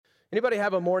Anybody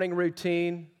have a morning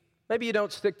routine? Maybe you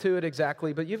don't stick to it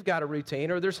exactly, but you've got a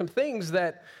routine, or there's some things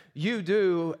that you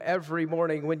do every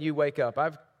morning when you wake up.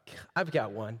 I've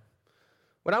got one.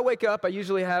 When I wake up, I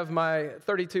usually have my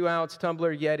 32-ounce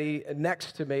tumbler Yeti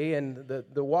next to me, and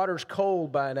the water's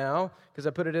cold by now because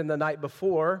I put it in the night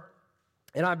before,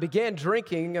 and I began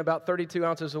drinking about 32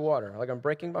 ounces of water. Like I'm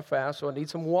breaking my fast, so I need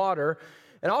some water,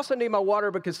 and I also need my water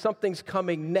because something's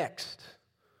coming next.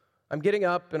 I'm getting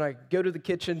up, and I go to the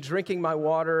kitchen, drinking my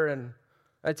water, and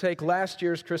I take last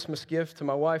year's Christmas gift to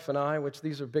my wife and I, which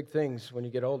these are big things when you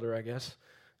get older, I guess.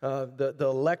 The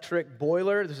electric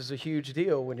boiler. This is a huge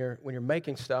deal when you're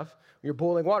making stuff. When you're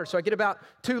boiling water. So I get about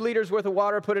 2 liters worth of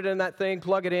water, put it in that thing,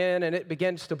 plug it in, and it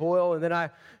begins to boil. And then I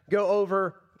go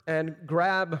over and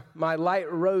grab my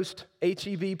light roast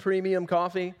HEB premium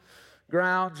coffee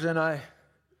grounds, and I,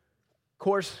 of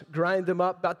course, grind them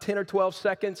up about 10 or 12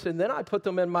 seconds, and then I put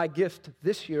them in my gift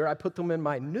this year. I put them in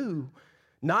my new,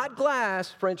 not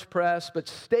glass French press, but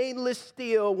stainless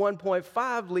steel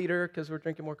 1.5 liter, because we're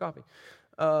drinking more coffee,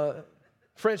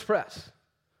 French press.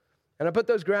 And I put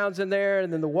those grounds in there,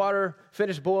 and then the water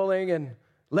finished boiling, and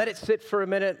let it sit for a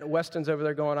minute. Weston's over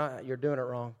there going, you're doing it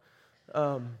wrong.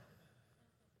 Our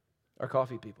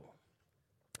coffee people.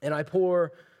 And I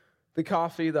pour the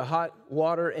coffee, the hot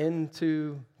water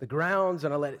into the grounds,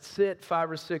 and I let it sit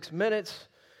 5 or 6 minutes.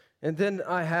 And then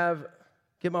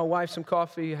get my wife some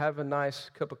coffee, have a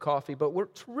nice cup of coffee. But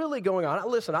what's really going on,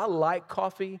 listen, I like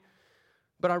coffee,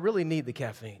 but I really need the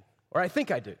caffeine, or I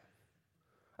think I do.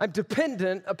 I'm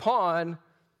dependent upon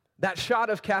that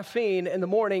shot of caffeine in the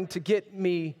morning to get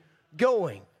me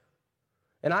going.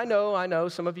 And I know,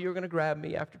 some of you are going to grab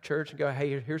me after church and go,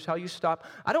 hey, here's how you stop.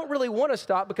 I don't really want to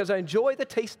stop because I enjoy the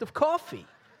taste of coffee.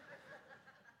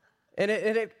 And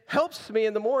it helps me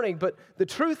in the morning, but the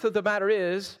truth of the matter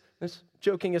is, this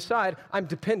joking aside, I'm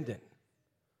dependent.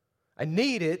 I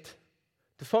need it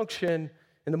to function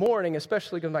in the morning,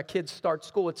 especially when my kids start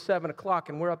school at 7 o'clock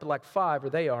and we're up at like 5, or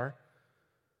they are.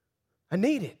 I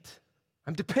need it.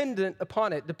 I'm dependent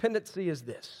upon it. Dependency is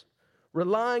this: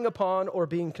 relying upon or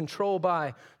being controlled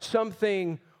by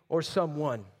something or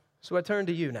someone. So I turn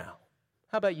to you now.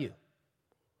 How about you?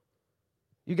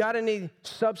 You got any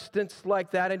substance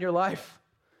like that in your life?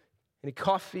 Any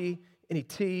coffee, any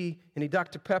tea, any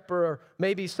Dr. Pepper, or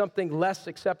maybe something less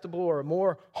acceptable or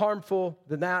more harmful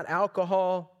than that,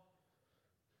 alcohol,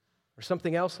 or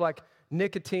something else like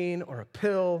nicotine or a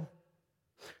pill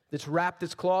that's wrapped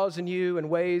its claws in you in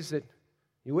ways that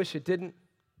you wish it didn't?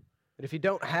 That if you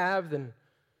don't have, then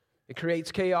it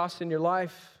creates chaos in your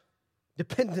life.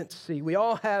 Dependency. We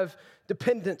all have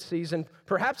dependencies, and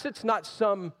perhaps it's not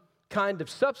some kind of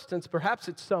substance, perhaps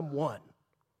it's someone.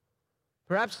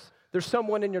 Perhaps there's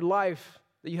someone in your life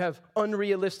that you have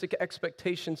unrealistic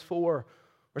expectations for,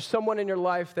 or someone in your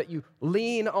life that you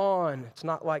lean on. It's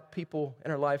not like people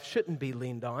in our life shouldn't be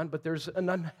leaned on, but there's an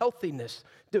unhealthy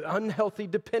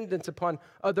dependence upon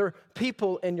other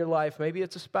people in your life. Maybe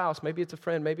it's a spouse, maybe it's a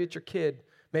friend, maybe it's your kid,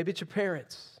 maybe it's your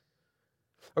parents.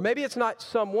 Or maybe it's not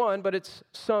someone, but it's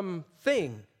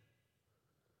something.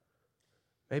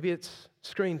 Maybe it's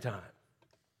screen time.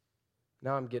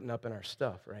 Now I'm getting up in our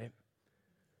stuff, right?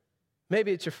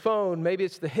 Maybe it's your phone. Maybe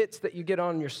it's the hits that you get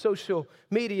on your social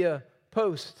media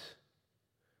posts.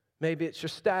 Maybe it's your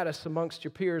status amongst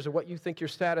your peers, or what you think your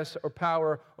status or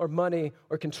power or money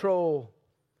or control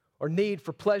or need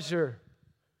for pleasure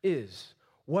is.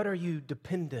 What are you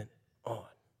dependent on?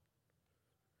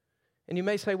 And you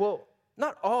may say, well,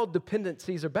 not all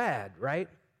dependencies are bad, right?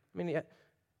 I mean,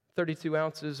 32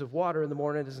 ounces of water in the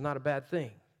morning is not a bad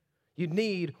thing. You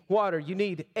need water. You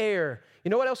need air.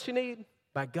 You know what else you need?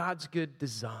 By God's good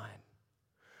design.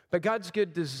 By God's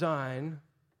good design,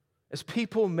 as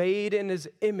people made in His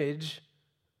image,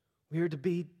 we are to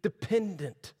be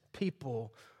dependent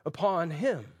people upon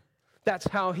Him. That's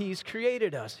how He's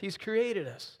created us. He's created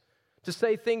us to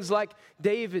say things like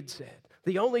David said,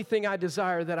 "The only thing I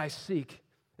desire that I seek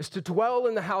is to dwell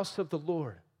in the house of the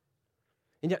Lord."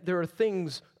 And yet there are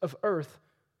things of earth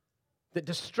that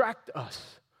distract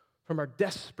us from our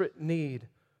desperate need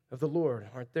of the Lord,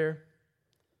 aren't there?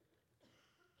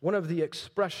 One of the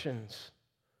expressions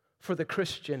for the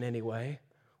Christian anyway,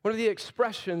 one of the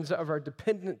expressions of our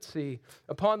dependency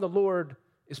upon the Lord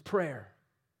is prayer,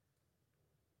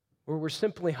 where we're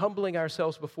simply humbling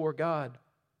ourselves before God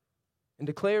and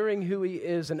declaring who He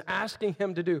is and asking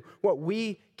Him to do what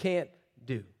we can't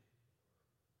do.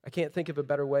 I can't think of a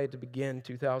better way to begin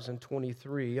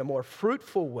 2023, a more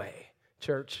fruitful way,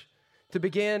 church, to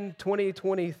begin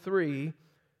 2023,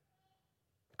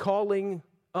 calling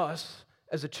us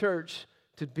as a church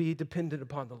to be dependent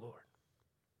upon the Lord.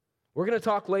 We're going to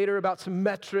talk later about some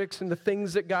metrics and the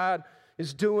things that God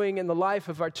is doing in the life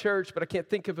of our church, but I can't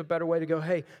think of a better way to go,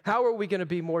 hey, how are we going to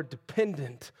be more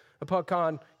dependent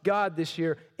upon God this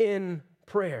year in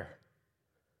prayer?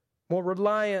 More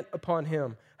reliant upon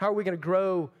Him. How are we going to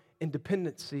grow in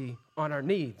dependency on our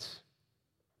needs?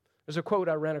 There's a quote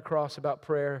I ran across about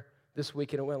prayer this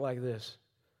week, and it went like this.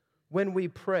 When we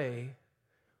pray,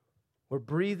 we're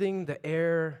breathing the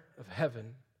air of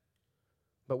heaven,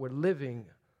 but we're living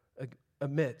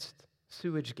amidst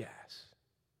sewage gas.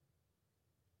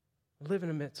 We're living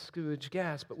amidst sewage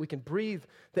gas, but we can breathe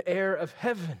the air of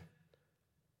heaven.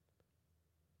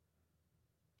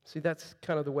 See, that's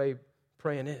kind of the way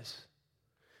praying is.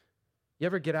 You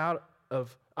ever get out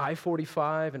of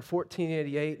I-45 and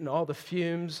 1488 and all the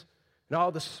fumes and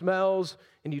all the smells,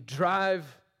 and you drive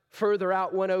further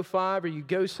out 105, or you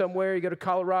go somewhere, you go to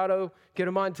Colorado, go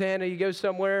to Montana, you go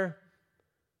somewhere.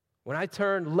 When I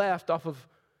turn left off of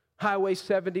Highway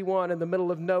 71 in the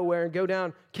middle of nowhere and go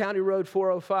down County Road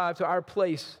 405 to our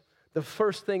place, the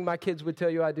first thing my kids would tell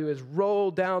you I do is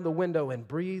roll down the window and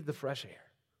breathe the fresh air.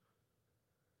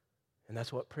 And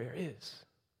that's what prayer is.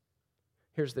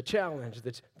 Here's the challenge.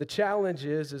 The challenge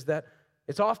is that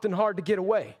it's often hard to get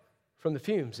away from the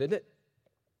fumes, isn't it?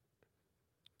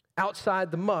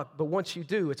 Outside the muck, but once you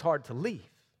do, it's hard to leave.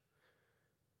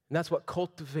 And that's what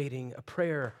cultivating a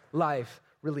prayer life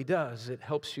really does. It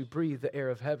helps you breathe the air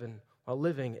of heaven while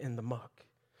living in the muck.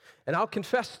 And I'll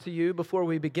confess to you before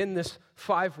we begin this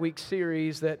 5-week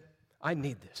series that I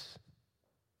need this.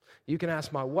 You can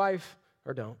ask my wife,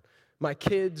 or don't. My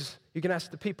kids, you can ask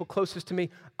the people closest to me.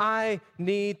 I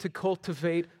need to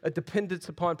cultivate a dependence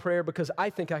upon prayer because I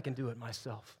think I can do it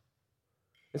myself.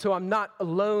 And so I'm not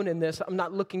alone in this. I'm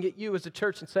not looking at you as a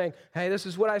church and saying, hey, this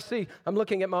is what I see. I'm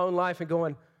looking at my own life and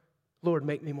going, Lord,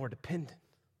 make me more dependent.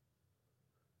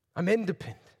 I'm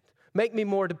independent. Make me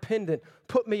more dependent.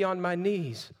 Put me on my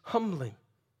knees.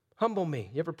 Humble me.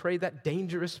 You ever prayed that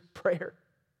dangerous prayer?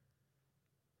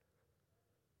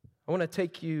 I want to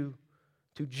take you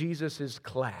to Jesus'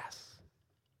 class.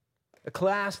 A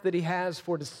class that he has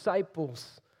for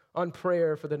disciples on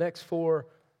prayer for the next 5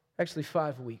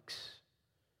 weeks.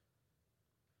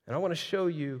 And I want to show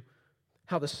you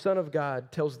how the Son of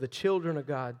God tells the children of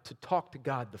God to talk to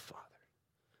God the Father.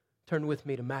 Turn with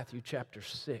me to Matthew chapter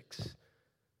 6.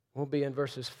 We'll be in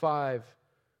verses 5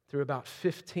 through about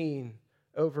 15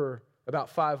 over about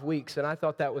 5 weeks. And I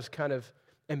thought that was kind of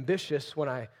ambitious when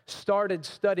I started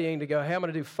studying to go, hey, I'm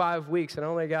going to do 5 weeks, and I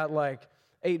only got like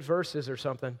 8 verses or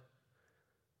something.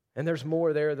 And there's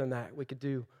more there than that. We could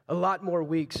do a lot more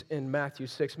weeks in Matthew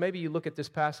 6. Maybe you look at this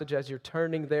passage as you're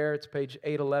turning there. It's page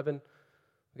 811.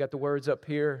 We got the words up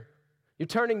here. You're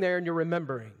turning there and you're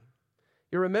remembering.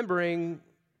 You're remembering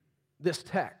this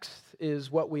text is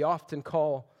what we often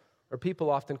call, or people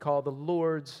often call, the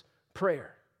Lord's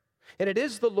Prayer. And it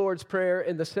is the Lord's Prayer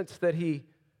in the sense that he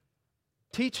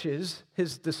teaches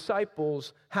his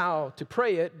disciples how to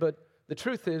pray it, but the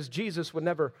truth is Jesus would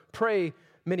never pray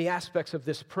many aspects of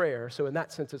this prayer. So in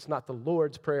that sense, it's not the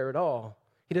Lord's Prayer at all.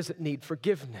 He doesn't need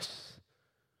forgiveness.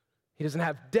 He doesn't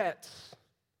have debts.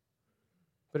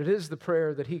 But it is the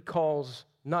prayer that he calls,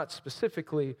 not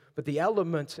specifically, but the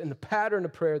elements and the pattern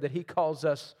of prayer that he calls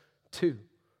us to.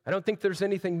 I don't think there's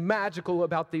anything magical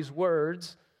about these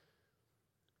words,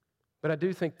 but I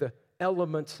do think the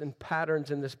elements and patterns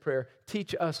in this prayer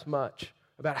teach us much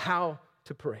about how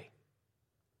to pray.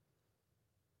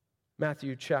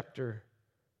 Matthew chapter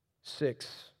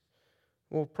 6.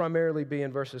 We'll primarily be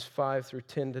in verses 5 through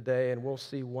 10 today, and we'll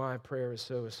see why prayer is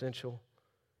so essential.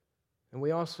 And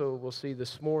we also will see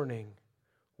this morning,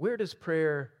 where does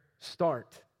prayer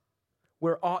start?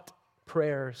 Where ought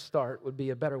prayer start would be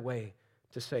a better way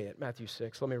to say it. Matthew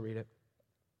 6, let me read it.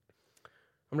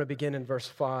 I'm going to begin in verse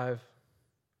 5.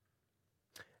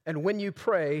 And when you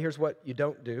pray, here's what you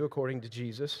don't do, according to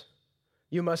Jesus.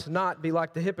 You must not be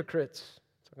like the hypocrites.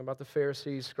 Talking about the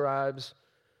Pharisees, scribes,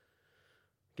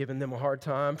 giving them a hard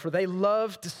time. For they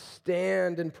love to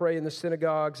stand and pray in the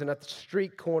synagogues and at the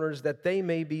street corners that they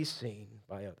may be seen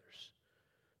by others.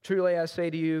 Truly I say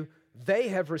to you, they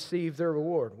have received their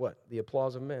reward. What? The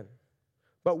applause of men.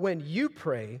 But when you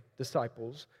pray,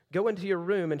 disciples, go into your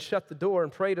room and shut the door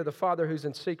and pray to the Father who's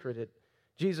in secret.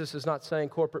 Jesus is not saying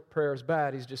corporate prayer is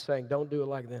bad. He's just saying don't do it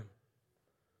like them.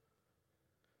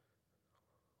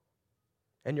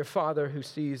 And your Father who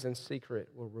sees in secret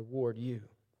will reward you.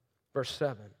 Verse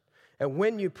 7. And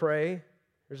when you pray,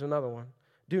 here's another one.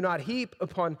 Do not heap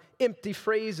upon empty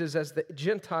phrases as the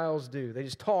Gentiles do. They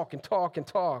just talk and talk and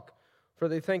talk, for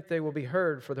they think they will be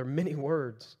heard for their many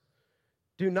words.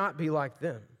 Do not be like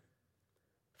them.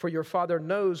 For your Father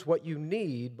knows what you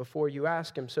need before you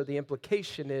ask Him. So the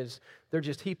implication is they're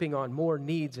just heaping on more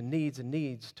needs and needs and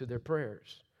needs to their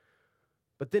prayers.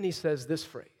 But then He says this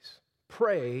phrase,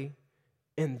 pray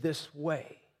in this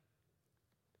way.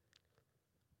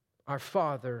 Our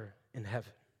Father in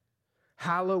heaven,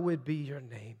 hallowed be your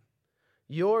name.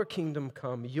 Your kingdom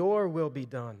come, your will be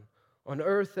done on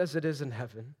earth as it is in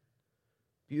heaven.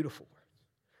 Beautiful words.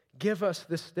 Give us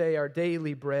this day our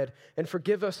daily bread, and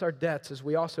forgive us our debts as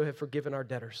we also have forgiven our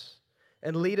debtors.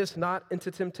 And lead us not into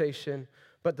temptation,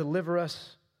 but deliver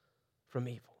us from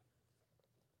evil.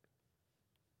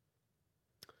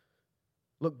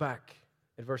 Look back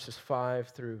at verses 5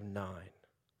 through 9.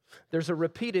 There's a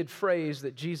repeated phrase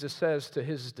that Jesus says to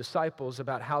His disciples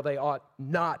about how they ought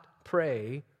not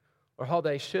pray or how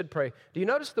they should pray. Do you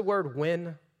notice the word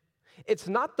when? It's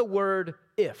not the word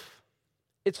if.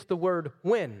 It's the word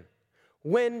when.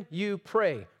 When you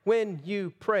pray, when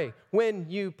you pray, when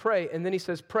you pray. And then He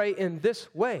says, pray in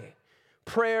this way.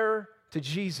 Prayer to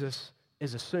Jesus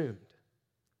is assumed.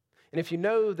 And if you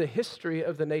know the history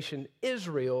of the nation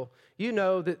Israel, you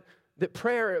know that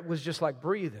prayer was just like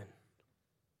breathing.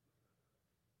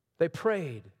 They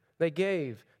prayed, they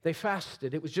gave, they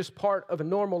fasted. It was just part of a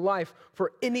normal life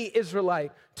for any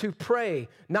Israelite to pray.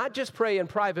 Not just pray in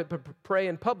private, but pray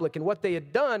in public. And what they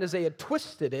had done is they had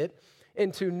twisted it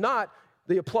into not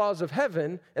the applause of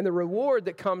heaven and the reward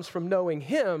that comes from knowing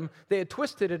Him. They had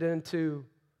twisted it into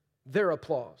their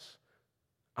applause.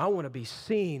 I want to be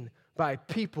seen by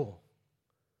people.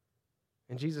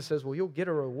 And Jesus says, well, you'll get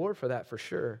a reward for that for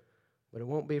sure, but it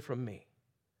won't be from me.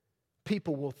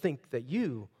 People will think that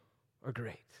you are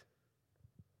great.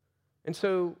 And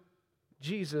so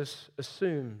Jesus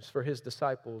assumes for His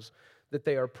disciples that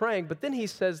they are praying, but then He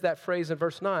says that phrase in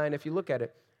verse 9, if you look at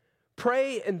it,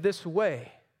 pray in this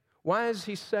way. Why is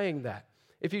He saying that?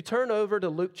 If you turn over to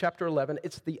Luke chapter 11,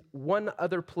 it's the one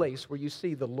other place where you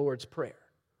see the Lord's Prayer.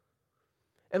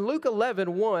 And Luke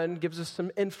 11:1 gives us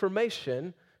some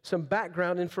information, some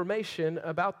background information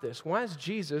about this. Why is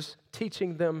Jesus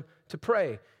teaching them to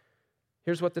pray?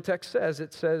 Here's what the text says.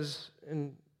 It says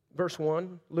in verse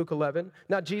 1, Luke 11,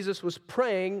 now Jesus was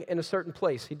praying in a certain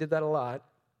place. He did that a lot.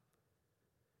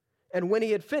 And when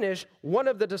He had finished, one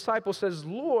of the disciples says,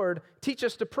 Lord, teach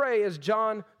us to pray as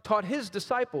John taught his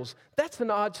disciples. That's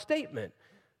an odd statement.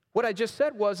 What I just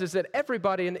said is that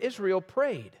everybody in Israel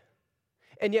prayed.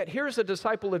 And yet here's a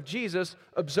disciple of Jesus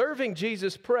observing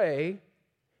Jesus pray,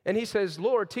 and he says,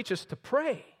 Lord, teach us to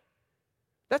pray.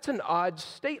 That's an odd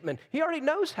statement. He already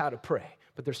knows how to pray,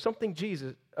 but there's something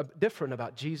different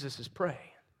about Jesus' praying.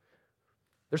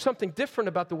 There's something different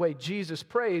about the way Jesus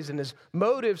prays and His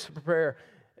motives for prayer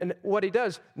and what He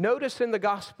does. Notice in the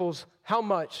Gospels how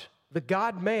much the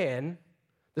God-man,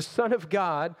 the Son of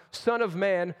God, Son of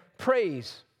Man,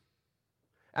 prays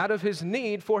out of His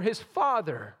need for His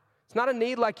Father. It's not a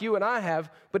need like you and I have,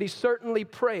 but He certainly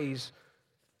prays.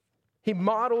 He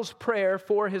models prayer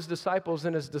for His disciples,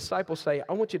 and His disciples say,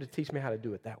 I want you to teach me how to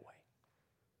do it that way.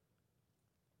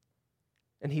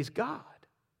 And He's God.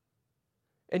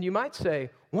 And you might say,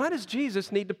 why does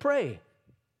Jesus need to pray?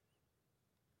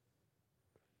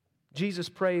 Jesus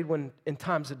prayed when in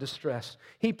times of distress.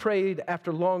 He prayed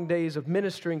after long days of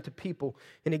ministering to people,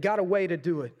 and He got a way to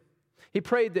do it. He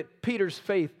prayed that Peter's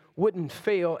faith wouldn't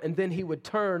fail, and then he would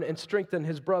turn and strengthen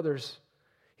his brothers.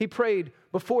 He prayed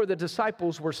before the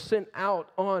disciples were sent out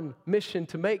on mission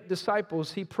to make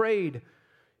disciples. He prayed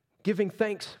giving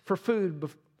thanks for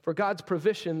food, for God's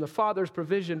provision, the Father's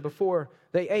provision before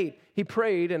they ate. He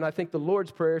prayed, and I think the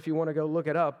Lord's Prayer, if you want to go look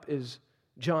it up, is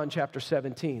John chapter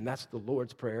 17. That's the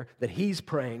Lord's Prayer that He's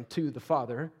praying to the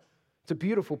Father. It's a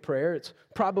beautiful prayer. It's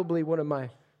probably one of my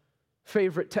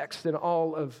favorite texts in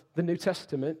all of the New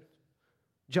Testament.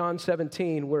 John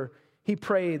 17, where He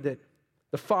prayed that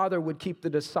the Father would keep the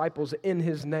disciples in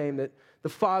His name, that the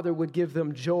Father would give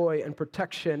them joy and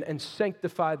protection and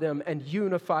sanctify them and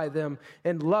unify them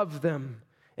and love them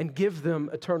and give them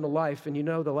eternal life. And you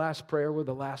know the last prayer were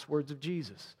the last words of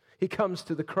Jesus. He comes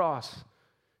to the cross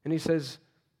and He says,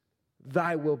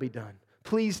 Thy will be done.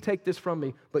 Please take this from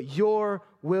me, but Your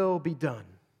will be done.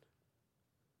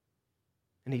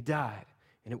 And He died,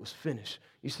 and it was finished.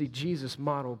 You see, Jesus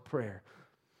modeled prayer.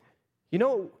 You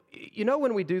know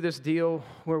when we do this deal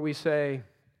where we say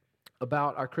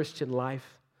about our Christian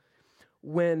life,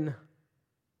 when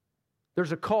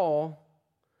there's a call,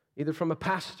 either from a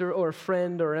pastor or a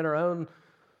friend or in our own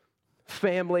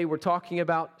family, we're talking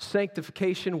about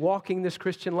sanctification, walking this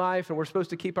Christian life, and we're supposed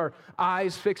to keep our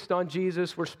eyes fixed on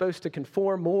Jesus. We're supposed to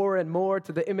conform more and more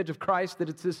to the image of Christ, that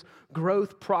it's this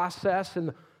growth process,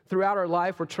 and throughout our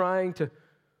life we're trying to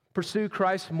pursue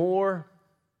Christ more.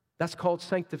 That's called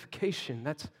sanctification.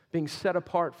 That's being set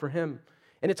apart for Him.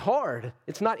 And it's hard.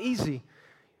 It's not easy.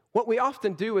 What we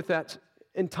often do with that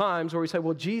in times where we say,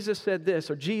 well, Jesus said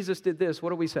this or Jesus did this, what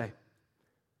do we say?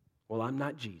 Well, I'm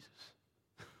not Jesus.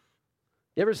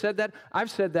 You ever said that?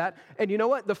 I've said that. And you know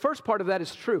what? The first part of that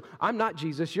is true. I'm not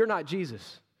Jesus. You're not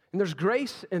Jesus. And there's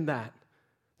grace in that.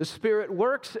 The Spirit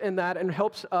works in that and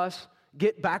helps us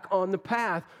get back on the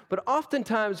path. But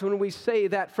oftentimes when we say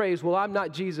that phrase, well, I'm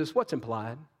not Jesus, what's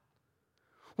implied?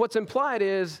 What's implied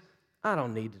is, I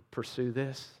don't need to pursue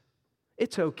this.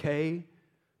 It's okay.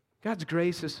 God's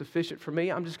grace is sufficient for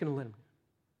me. I'm just going to let Him.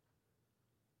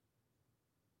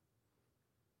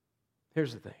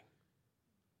 Here's the thing.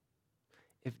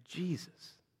 If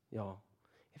Jesus, y'all,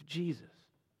 if Jesus,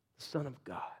 the Son of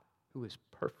God, who is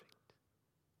perfect,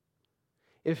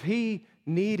 if He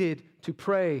needed to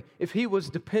pray, if He was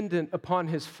dependent upon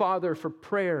His Father for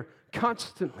prayer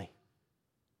constantly,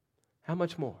 how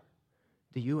much more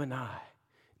do you and I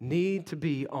need to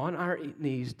be on our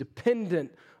knees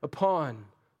dependent upon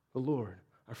the Lord,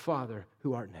 our Father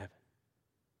who art in heaven?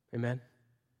 Amen?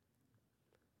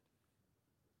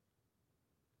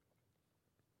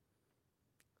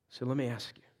 So let me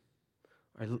ask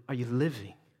you, are you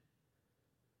living?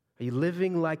 Are you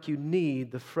living like you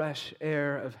need the fresh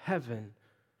air of heaven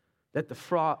that the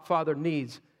Father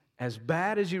needs as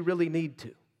bad as you really need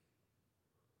to?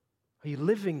 Are you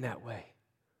living that way?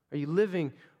 Are you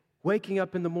living, waking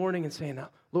up in the morning and saying,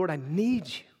 Lord, I need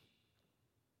you?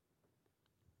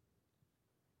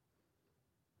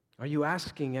 Are you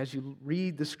asking as you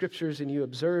read the scriptures and you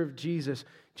observe Jesus,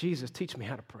 Jesus, teach me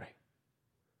how to pray.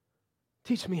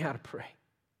 Teach me how to pray.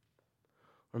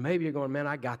 Or maybe you're going, man,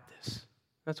 I got this.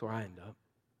 That's where I end up.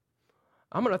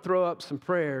 I'm going to throw up some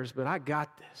prayers, but I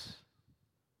got this.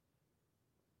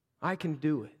 I can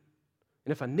do it.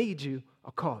 And if I need you,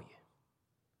 I'll call you.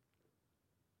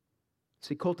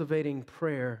 See, cultivating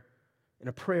prayer and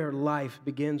a prayer life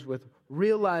begins with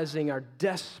realizing our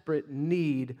desperate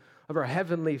need of our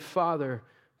Heavenly Father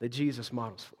that Jesus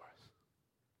models for us.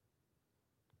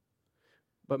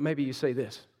 But maybe you say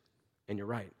this, and you're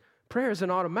right. Prayer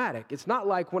isn't automatic. It's not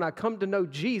like when I come to know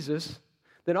Jesus,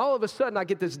 then all of a sudden I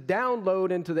get this download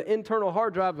into the internal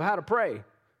hard drive of how to pray.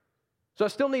 So I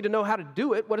still need to know how to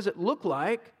do it. What does it look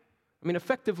like? I mean,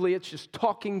 effectively, it's just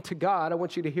talking to God. I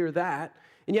want you to hear that.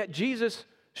 And yet Jesus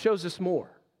shows us more.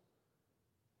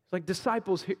 It's like,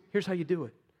 disciples, here's how you do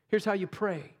it. Here's how you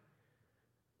pray.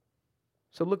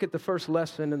 So look at the first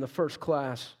lesson in the first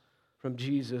class from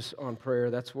Jesus on prayer.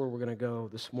 That's where we're going to go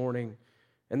this morning.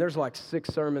 And there's like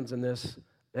 6 sermons in this.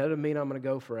 That doesn't mean I'm going to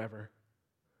go forever.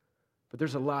 But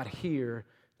there's a lot here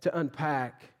to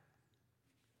unpack.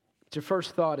 But your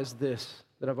first thought is this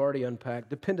that I've already unpacked.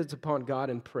 Dependence upon God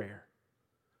in prayer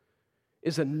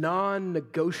is a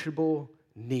non-negotiable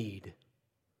need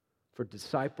for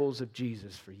disciples of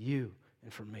Jesus, for you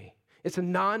and for me. It's a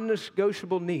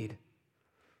non-negotiable need.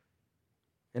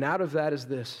 And out of that is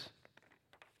this.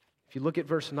 If you look at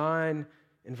verse 9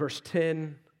 and verse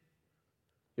 10,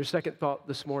 your second thought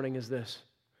this morning is this.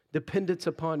 Dependence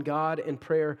upon God in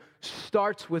prayer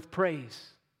starts with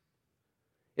praise.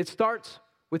 It starts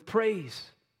with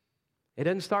praise. It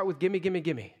doesn't start with gimme, gimme,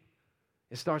 gimme.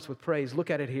 It starts with praise. Look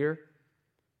at it here.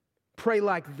 Pray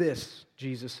like this,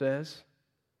 Jesus says.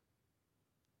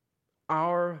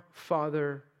 Our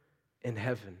Father in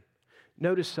heaven.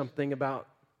 Notice something about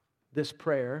this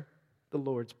prayer, the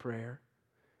Lord's Prayer.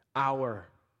 Our,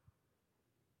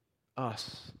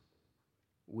 us,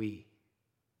 we.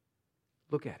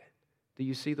 Look at it. Do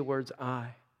you see the words I,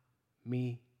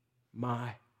 me,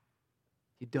 my?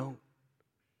 You don't.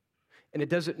 And it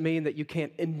doesn't mean that you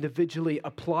can't individually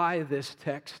apply this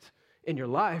text in your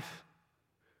life.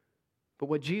 But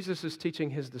what Jesus is teaching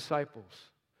His disciples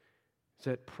is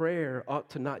that prayer ought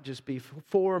to not just be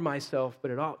for myself, but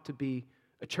it ought to be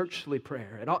a churchly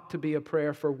prayer. It ought to be a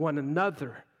prayer for one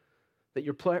another. That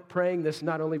you're praying this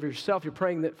not only for yourself, you're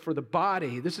praying that for the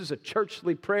body. This is a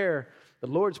churchly prayer. The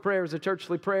Lord's Prayer is a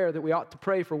churchly prayer that we ought to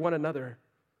pray for one another.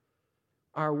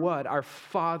 Our what? Our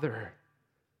Father.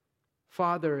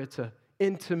 Father, it's an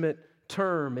intimate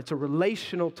term. It's a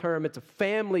relational term. It's a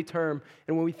family term.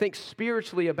 And when we think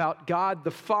spiritually about God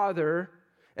the Father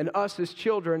and us as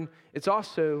children, it's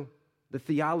also the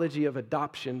theology of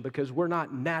adoption, because we're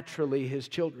not naturally His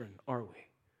children, are we?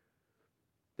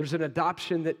 There's an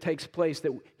adoption that takes place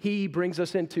that He brings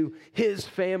us into His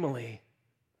family.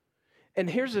 And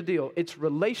here's the deal. It's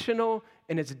relational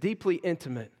and it's deeply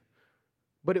intimate.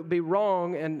 But it would be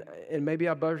wrong, and maybe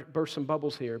I burst some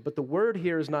bubbles here, but the word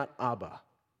here is not Abba.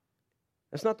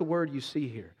 That's not the word you see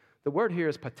here. The word here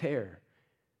is pater,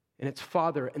 and it's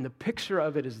father, and the picture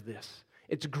of it is this.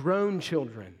 It's grown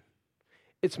children.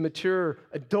 It's mature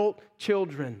adult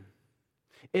children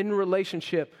in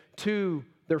relationship to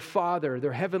their Father,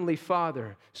 their Heavenly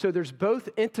Father. So there's both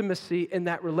intimacy in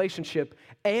that relationship,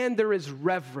 and there is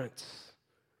reverence,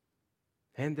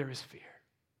 and there is fear.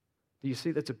 Do you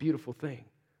see? That's a beautiful thing.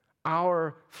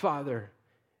 Our Father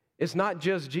is not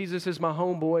just Jesus is my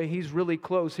homeboy, he's really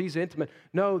close, he's intimate.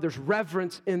 No, there's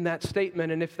reverence in that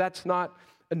statement, and if that's not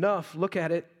enough, look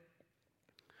at it.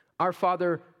 Our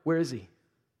Father, where is he?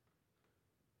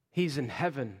 He's in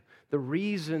heaven. The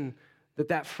reason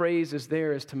that phrase is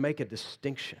there is to make a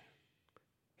distinction.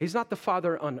 He's not the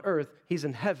Father on earth, he's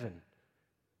in heaven.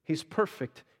 He's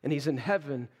perfect, and he's in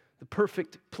heaven, the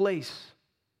perfect place.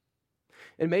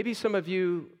 And maybe some of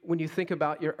you, when you think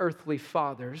about your earthly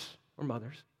fathers or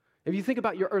mothers, if you think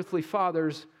about your earthly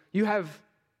fathers, you have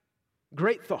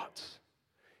great thoughts.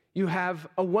 You have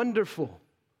a wonderful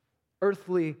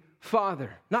earthly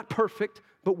father, not perfect,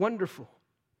 but wonderful,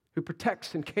 who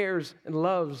protects and cares and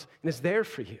loves and is there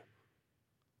for you.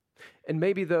 And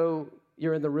maybe though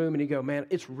you're in the room and you go, man,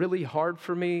 it's really hard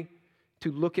for me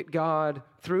to look at God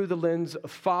through the lens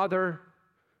of father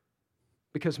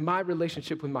because my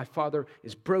relationship with my father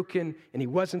is broken and he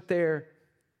wasn't there.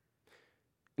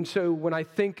 And so when I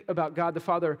think about God the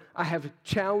Father, I have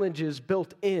challenges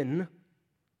built in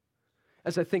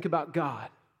as I think about God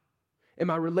and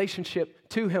my relationship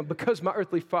to him because my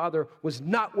earthly father was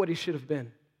not what he should have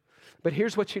been. But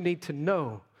here's what you need to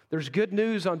know. There's good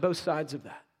news on both sides of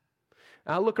that.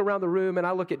 I look around the room and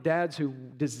I look at dads who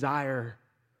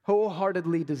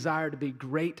wholeheartedly desire to be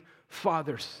great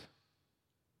fathers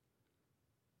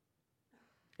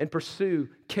and pursue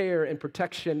care and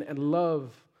protection and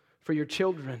love for your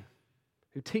children,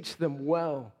 who teach them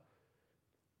well.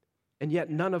 And yet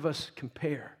none of us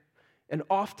compare. And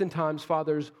oftentimes,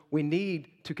 fathers, we need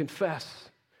to confess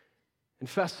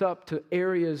up to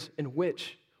areas in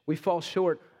which we fall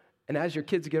short. And as your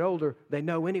kids get older, they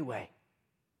know anyway.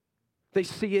 They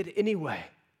see it anyway.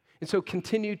 And so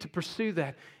continue to pursue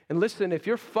that. And listen, if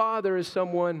your father is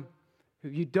someone who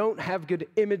you don't have good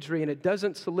imagery and it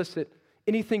doesn't solicit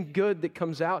anything good that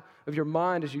comes out of your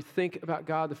mind as you think about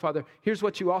God the Father, here's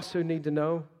what you also need to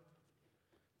know.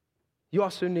 You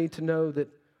also need to know that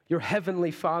your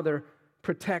heavenly Father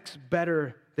protects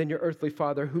better than your earthly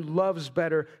father, who loves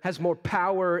better, has more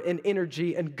power and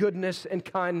energy and goodness and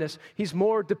kindness. He's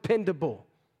more dependable.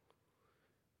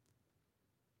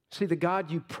 See, the God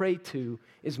you pray to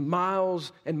is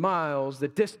miles and miles, the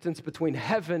distance between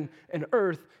heaven and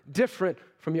earth, different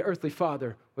from your earthly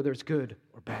father, whether it's good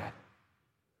or bad.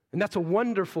 And that's a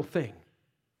wonderful thing.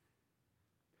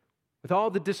 With all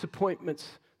the disappointments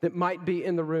that might be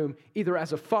in the room, either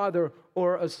as a father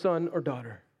or a son or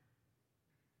daughter.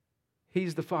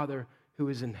 He's the Father who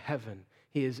is in heaven.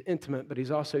 He is intimate, but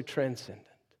he's also transcendent.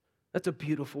 That's a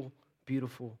beautiful,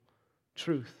 beautiful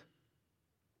truth.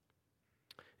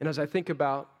 And as I think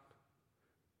about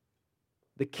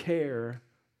the care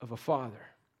of a father,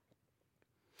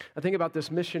 I think about this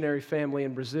missionary family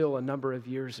in Brazil a number of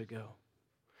years ago.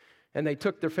 And they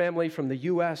took their family from the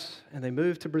U.S. and they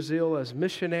moved to Brazil as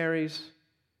missionaries.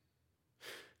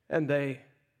 And they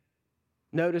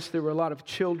noticed there were a lot of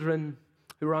children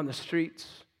who were on the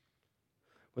streets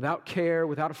without care,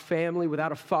 without a family,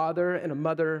 without a father and a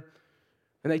mother.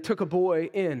 And they took a boy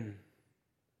in.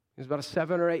 He was about a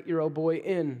 7 or 8 year old boy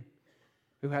in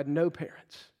who had no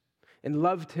parents and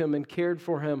loved him and cared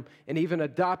for him and even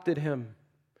adopted him.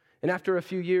 And after a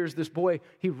few years, this boy,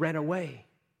 he ran away.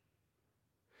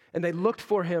 And they looked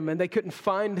for him and they couldn't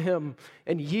find him.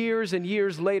 And years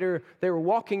later, they were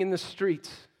walking in the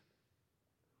streets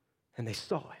and they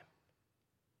saw him.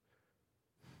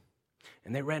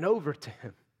 And they ran over to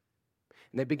him.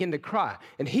 And they began to cry.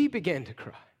 And he began to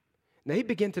cry. And they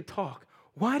began to talk.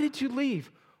 Why did you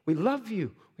leave? We love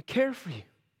you. We care for you.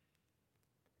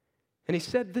 And he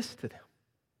said this to them.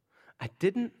 I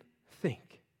didn't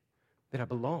think that I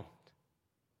belonged.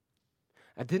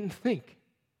 I didn't think,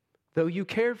 though you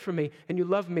cared for me and you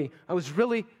loved me, I was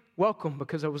really welcome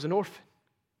because I was an orphan.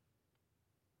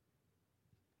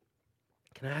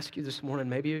 Can I ask you this morning,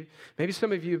 maybe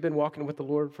some of you have been walking with the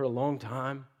Lord for a long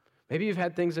time. Maybe you've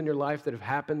had things in your life that have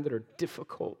happened that are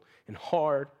difficult and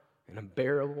hard and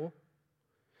unbearable.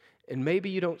 And maybe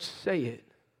you don't say it,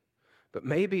 but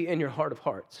maybe in your heart of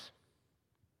hearts,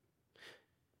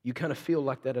 you kind of feel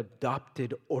like that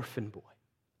adopted orphan boy.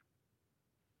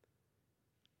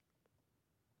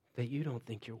 That you don't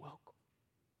think you're welcome.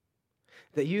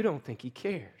 That you don't think he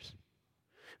cares.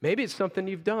 Maybe it's something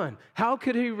you've done. How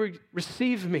could he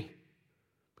receive me?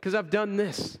 Because I've done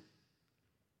this.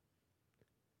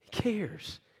 He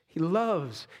cares. He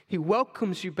loves. He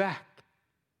welcomes you back.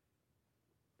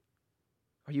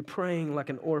 Are you praying like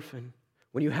an orphan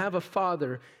when you have a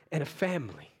father and a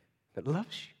family that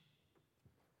loves you?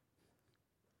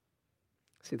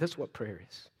 See, that's what prayer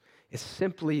is. It's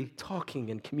simply talking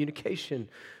and communication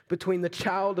between the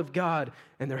child of God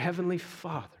and their heavenly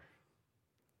Father,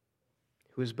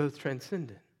 who is both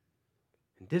transcendent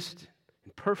and distant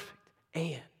and perfect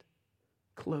and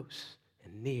close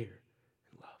and near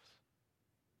and loves.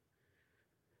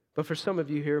 But for some of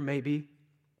you here, maybe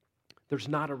there's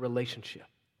not a relationship.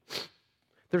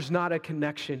 There's not a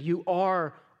connection. You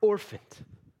are orphaned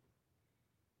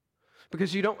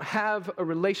because you don't have a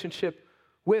relationship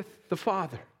with the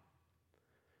Father.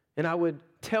 And I would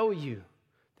tell you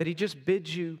that He just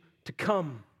bids you to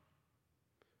come.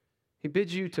 He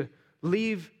bids you to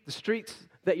leave the streets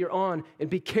that you're on and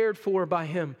be cared for by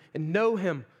Him and know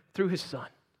Him through His Son.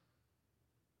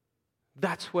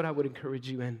 That's what I would encourage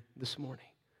you in this morning.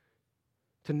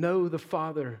 To know the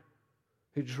Father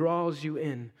who draws you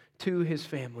in to His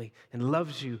family and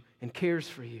loves you and cares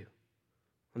for you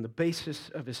on the basis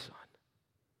of His Son.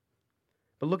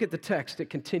 But look at the text, it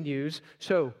continues.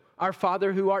 So, our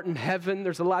Father who art in heaven,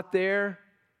 there's a lot there.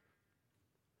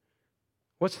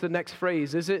 What's the next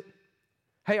phrase? Is it,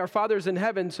 hey, our Father's in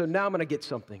heaven, so now I'm going to get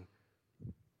something?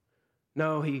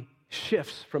 No, He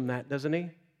shifts from that, doesn't He?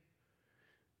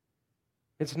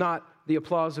 It's not the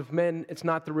applause of men. It's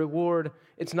not the reward.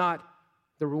 It's not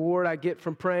the reward I get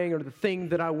from praying or the thing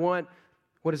that I want.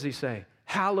 What does He say?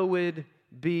 Hallowed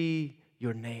be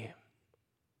your name.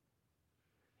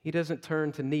 He doesn't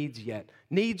turn to needs yet.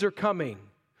 Needs are coming.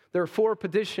 There are 4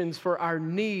 petitions for our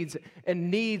needs, and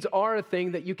needs are a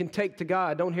thing that you can take to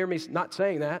God. Don't hear me not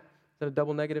saying that. Is that a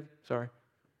double negative? Sorry.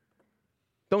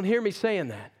 Don't hear me saying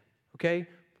that, okay?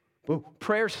 But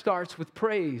prayer starts with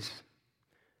praise.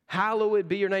 Hallowed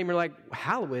be your name. You're like,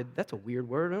 hallowed? That's a weird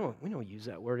word. We don't use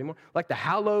that word anymore. Like the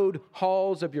hallowed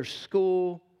halls of your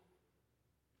school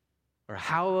or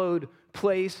hallowed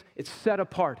place. It's set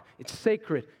apart. It's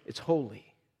sacred. It's holy.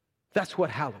 That's what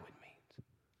hallowed means.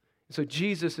 So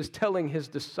Jesus is telling His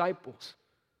disciples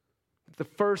the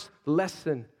first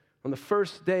lesson on the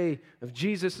first day of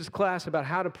Jesus' class about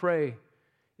how to pray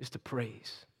is to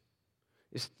praise.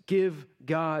 Is to give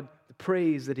God the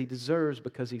praise that He deserves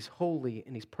because He's holy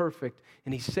and He's perfect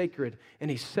and He's sacred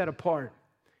and He's set apart.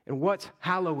 And what's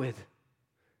hallowed?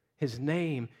 His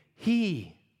name.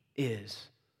 He is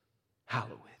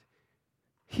hallowed.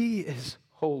 He is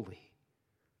holy.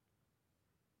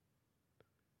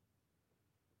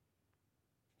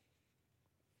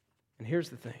 And here's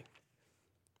the thing.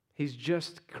 He's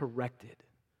just corrected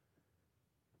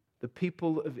the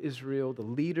people of Israel, the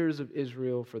leaders of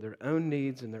Israel, for their own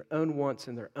needs and their own wants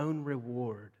and their own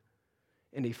reward.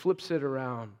 And He flips it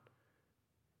around.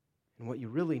 And what you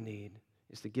really need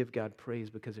is to give God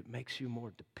praise because it makes you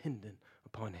more dependent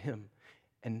upon Him.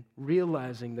 And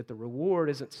realizing that the reward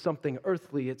isn't something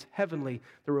earthly, it's heavenly.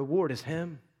 The reward is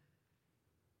Him.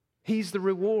 He's the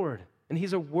reward, and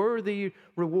He's a worthy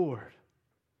reward.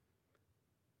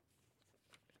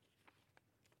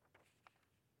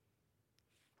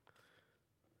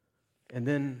 And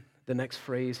then the next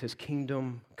phrase, His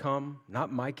kingdom come,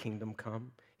 not my kingdom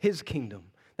come, His kingdom.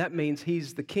 That means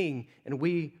He's the king, and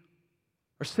we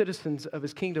are citizens of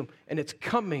His kingdom, and it's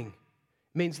coming.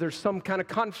 It means there's some kind of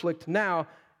conflict now,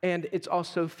 and it's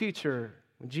also future.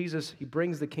 When Jesus, He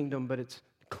brings the kingdom, but it's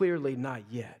clearly not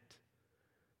yet.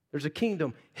 There's a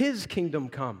kingdom, His kingdom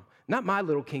come, not my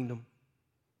little kingdom.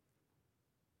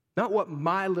 Not what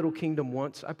my little kingdom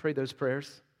wants. I pray those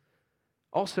prayers.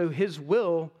 Also, His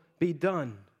will be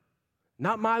done.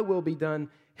 Not my will be done,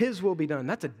 His will be done.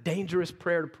 That's a dangerous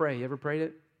prayer to pray. You ever prayed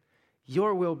it?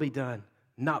 Your will be done,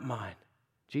 not mine.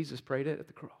 Jesus prayed it at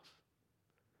the cross.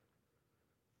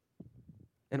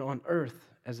 And on earth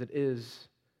as it is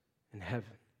in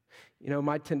heaven. You know,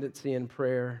 my tendency in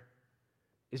prayer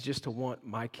is just to want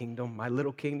my kingdom, my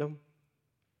little kingdom,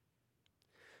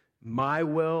 my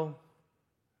will,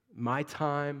 my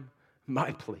time,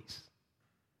 my place.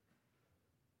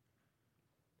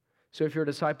 So if you're a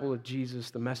disciple of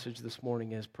Jesus, the message this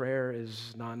morning is prayer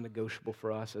is non-negotiable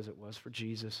for us as it was for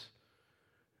Jesus.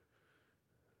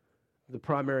 The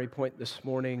primary point this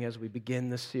morning as we begin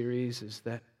this series is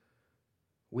that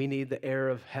we need the air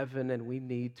of heaven and we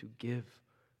need to give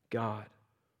God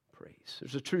praise.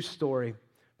 There's a true story,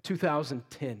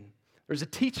 2010. There's a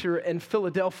teacher in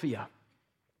Philadelphia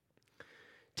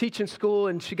teaching school,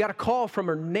 and she got a call from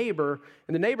her neighbor,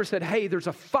 and the neighbor said, hey, there's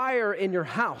a fire in your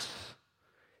house.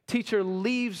 Teacher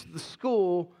leaves the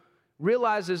school,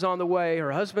 realizes on the way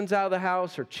her husband's out of the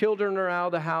house, her children are out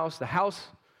of the house,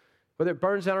 whether it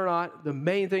burns down or not, the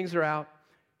main things are out.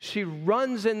 She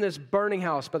runs in this burning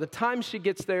house. By the time she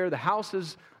gets there, the house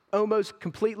is almost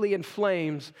completely in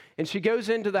flames, and she goes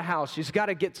into the house. She's got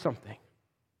to get something.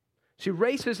 She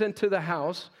races into the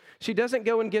house. She doesn't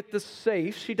go and get the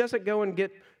safe. She doesn't go and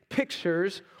get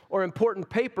pictures or important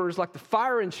papers like the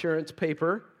fire insurance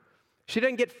paper. She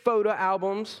doesn't get photo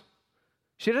albums.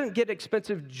 She doesn't get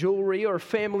expensive jewelry or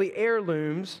family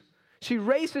heirlooms. She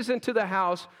races into the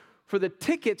house for the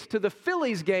tickets to the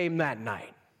Phillies game that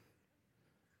night.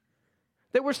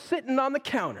 They were sitting on the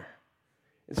counter.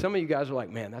 And some of you guys are like,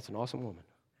 man, that's an awesome woman.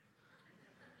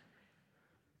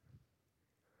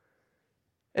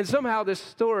 And somehow this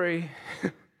story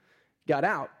got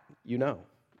out, you know.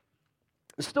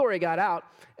 The story got out,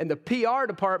 and the PR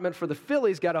department for the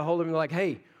Phillies got a hold of him and like,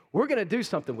 hey, we're going to do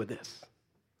something with this.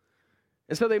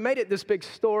 And so they made it this big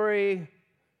story.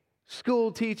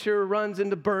 School teacher runs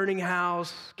into burning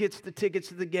house, gets the tickets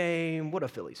to the game. What a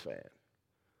Phillies fan.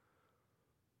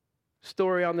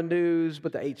 Story on the news,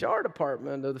 but the HR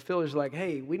department of the Phillies is like,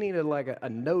 hey, we needed a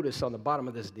notice on the bottom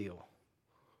of this deal.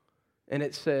 And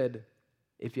it said,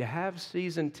 if you have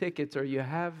season tickets or you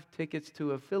have tickets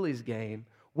to a Phillies game,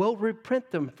 we'll reprint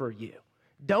them for you.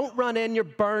 Don't run in your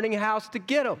burning house to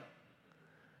get them.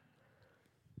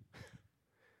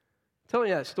 I'm telling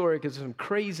you that story because of some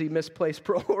crazy misplaced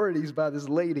priorities by this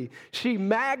lady. She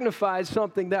magnified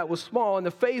something that was small in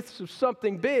the face of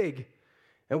something big.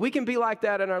 And we can be like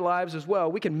that in our lives as well.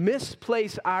 We can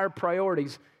misplace our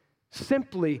priorities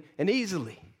simply and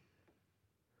easily.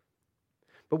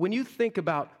 But when you think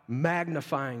about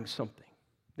magnifying something,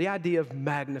 the idea of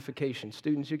magnification,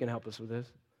 students, you can help us with this.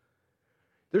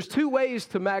 There's two ways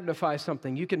to magnify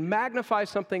something. You can magnify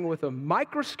something with a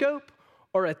microscope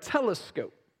or a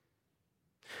telescope.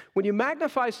 When you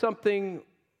magnify something,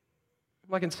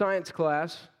 like in science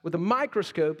class, with a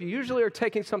microscope, you usually are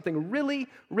taking something really,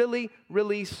 really,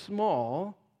 really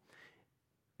small,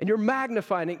 and you're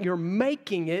magnifying it, you're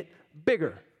making it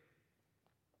bigger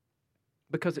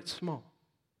because it's small.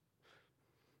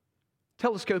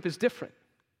 Telescope is different.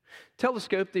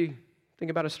 Telescope, think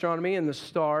about astronomy and the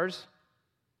stars,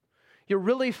 you're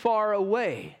really far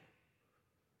away.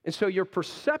 And so your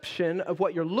perception of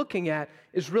what you're looking at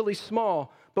is really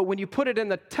small. But when you put it in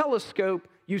the telescope,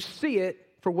 you see it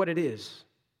for what it is.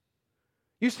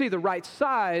 You see the right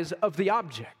size of the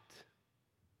object.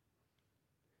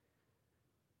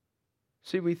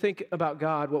 See, we think about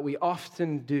God, what we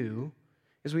often do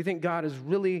is we think God is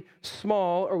really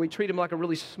small, or we treat him like a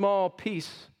really small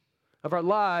piece of our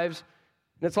lives,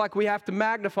 and it's like we have to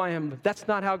magnify him. But that's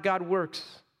not how God works.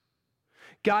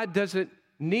 God doesn't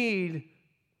need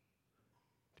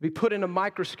to be put in a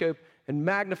microscope and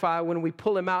magnify when we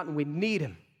pull him out and we need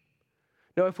him.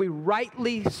 No, if we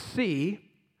rightly see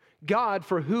God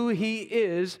for who he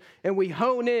is and we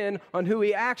hone in on who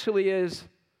he actually is,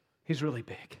 he's really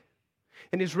big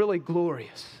and he's really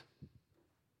glorious.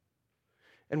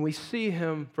 And we see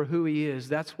him for who he is.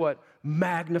 That's what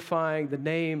magnifying the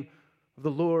name of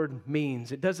the Lord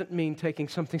means. It doesn't mean taking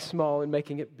something small and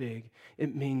making it big.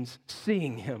 It means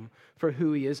seeing him for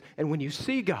who he is. And when you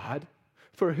see God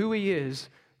for who he is,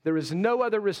 there is no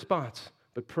other response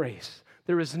but praise.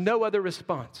 There is no other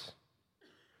response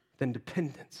than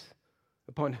dependence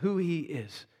upon who he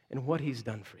is and what he's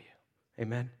done for you.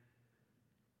 Amen?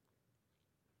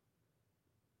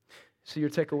 So your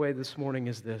takeaway this morning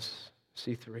is this,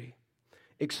 C3.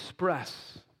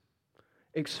 Express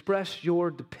your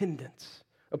dependence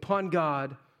upon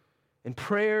God in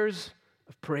prayers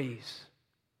of praise.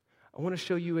 I want to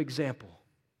show you an example,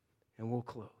 and we'll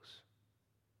close.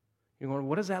 You're going,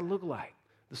 what does that look like?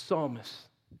 The psalmist.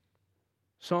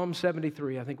 Psalm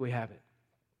 73, I think we have it.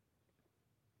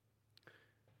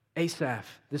 Asaph,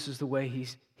 this is the way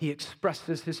he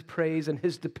expresses his praise and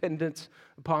his dependence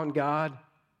upon God.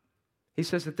 He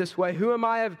says it this way, who am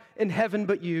I in heaven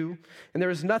but you? And there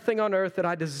is nothing on earth that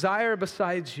I desire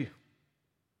besides you.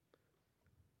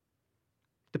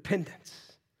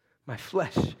 Dependence. My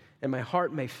flesh and my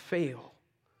heart may fail,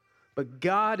 but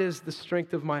God is the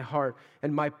strength of my heart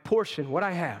and my portion, what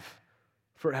I have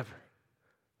forever.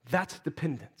 That's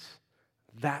dependence.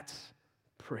 That's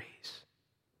praise.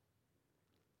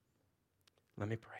 Let me pray.